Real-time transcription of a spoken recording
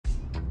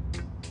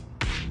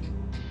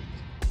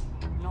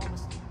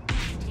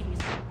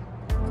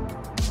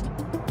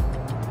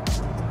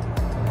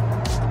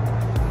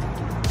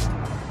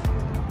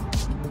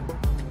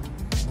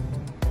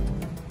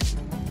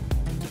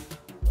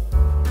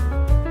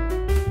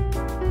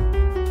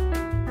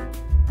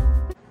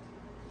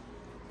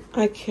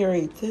I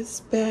carried this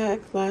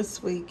bag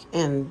last week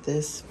and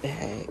this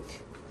bag.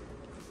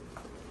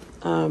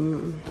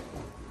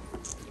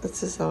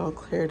 This is all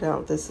cleared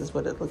out. This is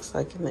what it looks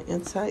like in the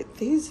inside.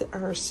 These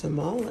are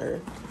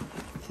smaller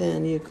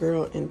than your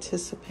girl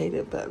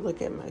anticipated, but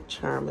look at my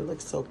charm. It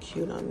looks so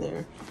cute on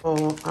there.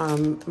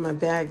 Oh, my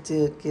bag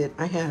did get,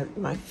 I had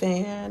my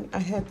fan. I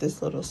had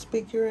this little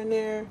speaker in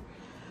there.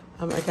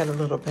 I got a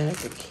little bag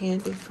of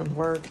candy from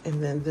work,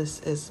 and then this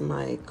is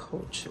my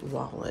Coach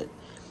wallet.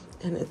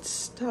 And it's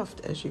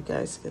stuffed, as you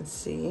guys can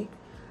see.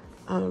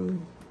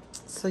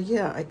 So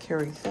yeah, I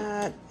carry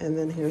that, and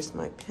then here's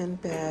my pen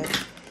bag,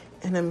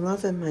 and I'm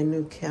loving my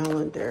new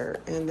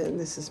calendar. And then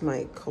this is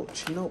my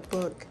Coach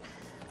notebook.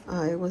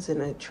 I was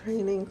in a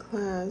training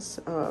class.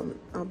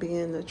 I'll be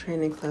in a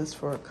training class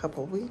for a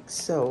couple weeks,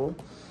 so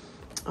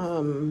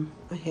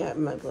I had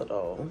my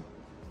little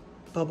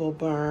bubble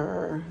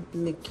bar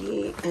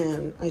Mickey,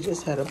 and I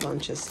just had a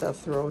bunch of stuff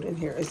thrown in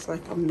here. It's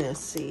like a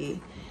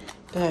messy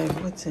bag.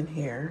 What's in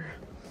here?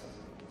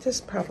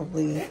 Just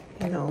probably,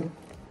 you know,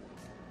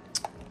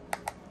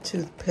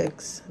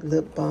 toothpicks,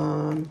 lip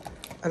balm.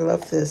 I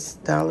love this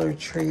Dollar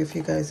Tree. If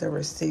you guys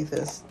ever see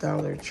this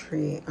Dollar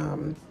Tree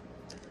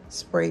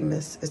spray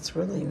mist, it's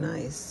really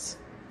nice.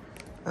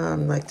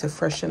 Like to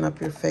freshen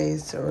up your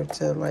face or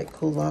to like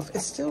cool off.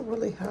 It's still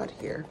really hot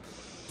here.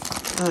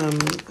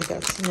 I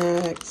got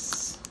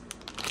snacks.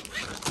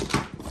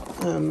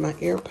 My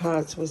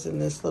AirPods was in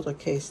this little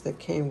case that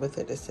came with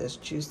it. It says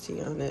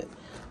Juicy on it.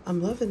 I'm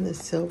loving this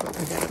silver.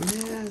 I got a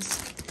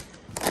mask,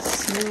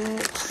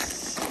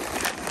 snacks,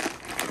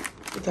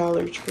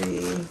 Dollar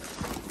Tree.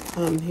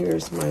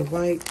 Here's my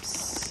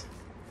wipes,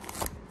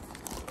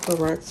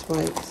 Clorox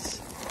wipes,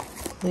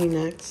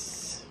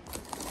 Kleenex.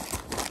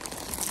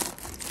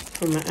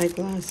 For my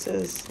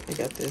eyeglasses, I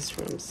got this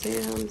from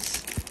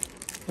Sam's.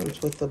 Comes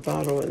with the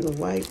bottle and the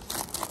wipe.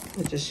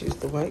 I just use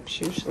the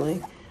wipes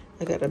usually.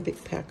 I got a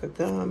big pack of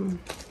gum.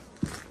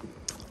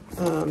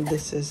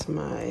 This is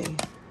my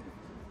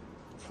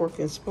fork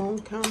and spoon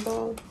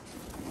combo.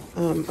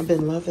 I've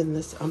been loving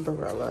this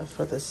umbrella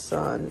for the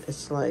sun.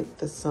 It's like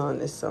the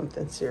sun is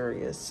something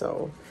serious.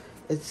 So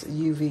it's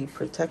UV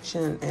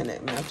protection and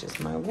it matches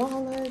my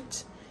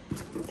wallet.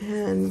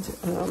 And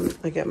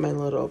I got my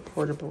little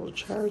portable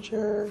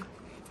charger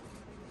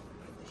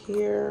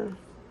here,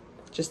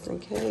 just in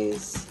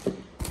case.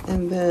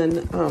 And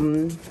then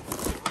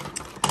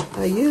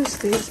I use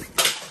these.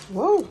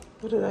 Whoa,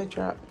 what did I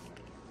drop?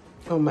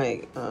 Oh,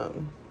 my,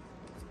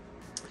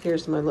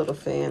 here's my little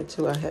fan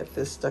too. I had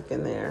this stuck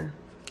in there.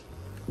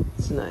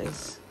 It's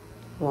nice.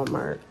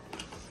 Walmart.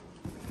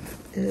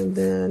 And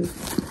then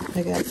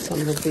I got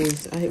some of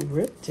these. I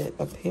ripped it,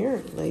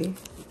 apparently.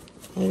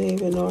 I didn't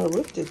even know I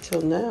ripped it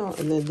till now.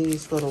 And then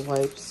these little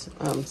wipes.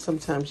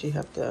 Sometimes you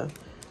have to,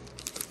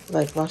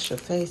 like, wash your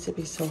face. It'd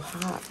be so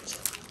hot.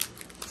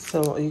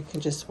 So you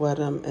can just wet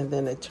them, and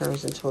then it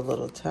turns into a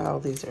little towel.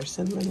 These are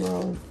cinnamon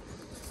roll.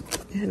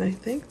 And I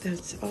think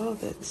that's all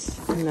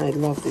and I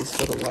love these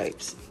little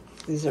wipes.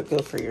 These are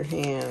good for your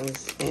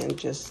hands and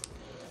just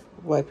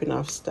wiping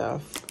off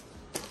stuff.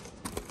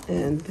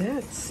 And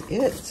that's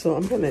it. So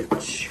I'm going to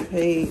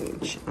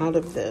change out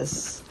of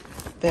this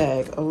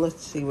bag. Oh,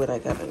 let's see what I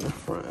got in the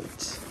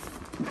front.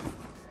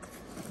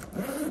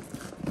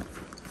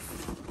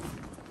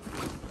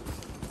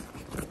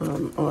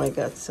 I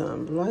got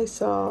some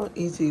Lysol,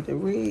 easy to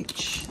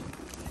reach.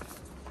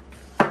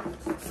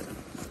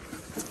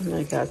 And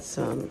I got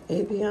some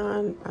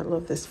Avion. I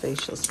love this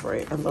facial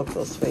spray. I love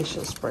those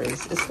facial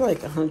sprays. It's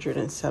like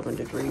 107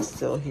 degrees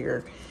still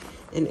here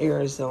in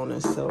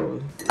Arizona,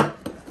 so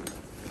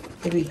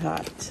it'd be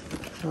hot.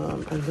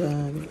 And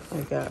then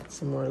I got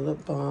some more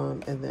lip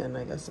balm, and then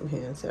I got some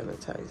hand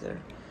sanitizer.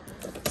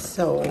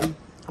 So,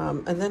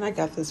 and then I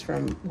got this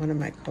from one of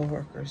my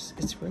coworkers.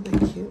 It's really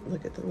cute.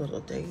 Look at the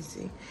little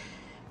daisy.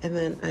 And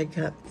then I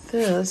got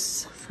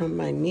this from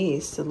my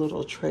niece, the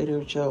little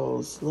Trader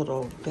Joe's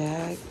little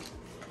bag.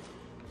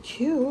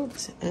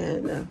 Cute.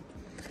 And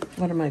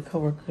one of my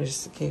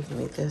coworkers gave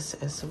me this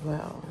as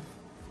well.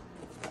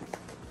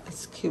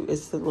 It's cute.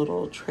 It's the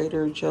little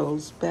Trader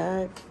Joe's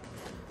bag.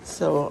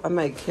 So I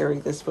might carry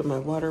this with my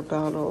water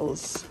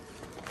bottles.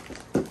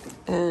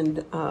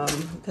 And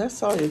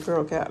that's all your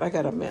girl got. I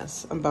got a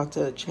mess. I'm about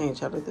to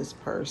change out of this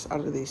purse, out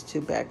of these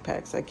two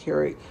backpacks. I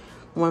carried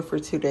one for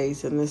 2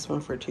 days and this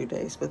one for 2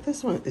 days. But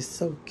this one is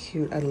so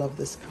cute. I love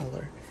this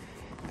color.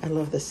 I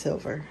love the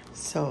silver.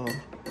 So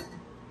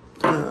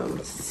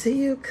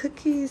see you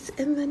cookies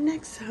in the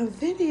next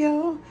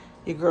video.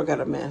 Your girl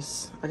got a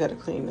mess. I got to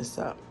clean this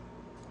up.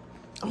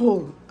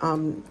 Oh,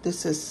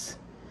 this is...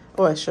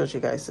 Oh, I showed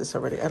you guys this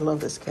already. I love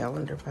this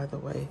calendar, by the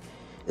way.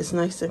 It's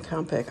nice and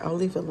compact. I'll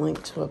leave a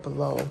link to it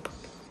below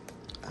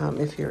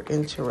if you're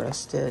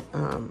interested.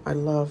 I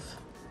love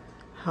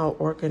how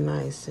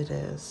organized it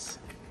is.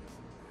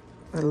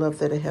 I love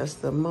that it has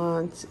the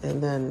months,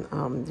 and then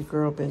the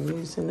girl been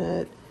using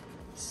it.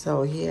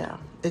 So, yeah.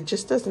 It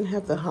just doesn't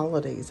have the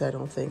holidays, I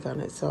don't think,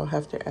 on it. So, I'll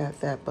have to add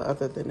that. But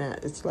other than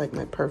that, it's like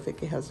my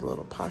perfect. It has a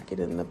little pocket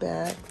in the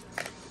back.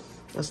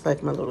 It's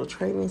like my little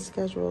training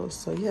schedule.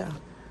 So, yeah.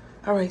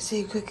 All right, see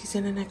you cookies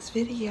in the next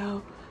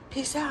video.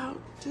 Peace out.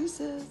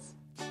 Deuces.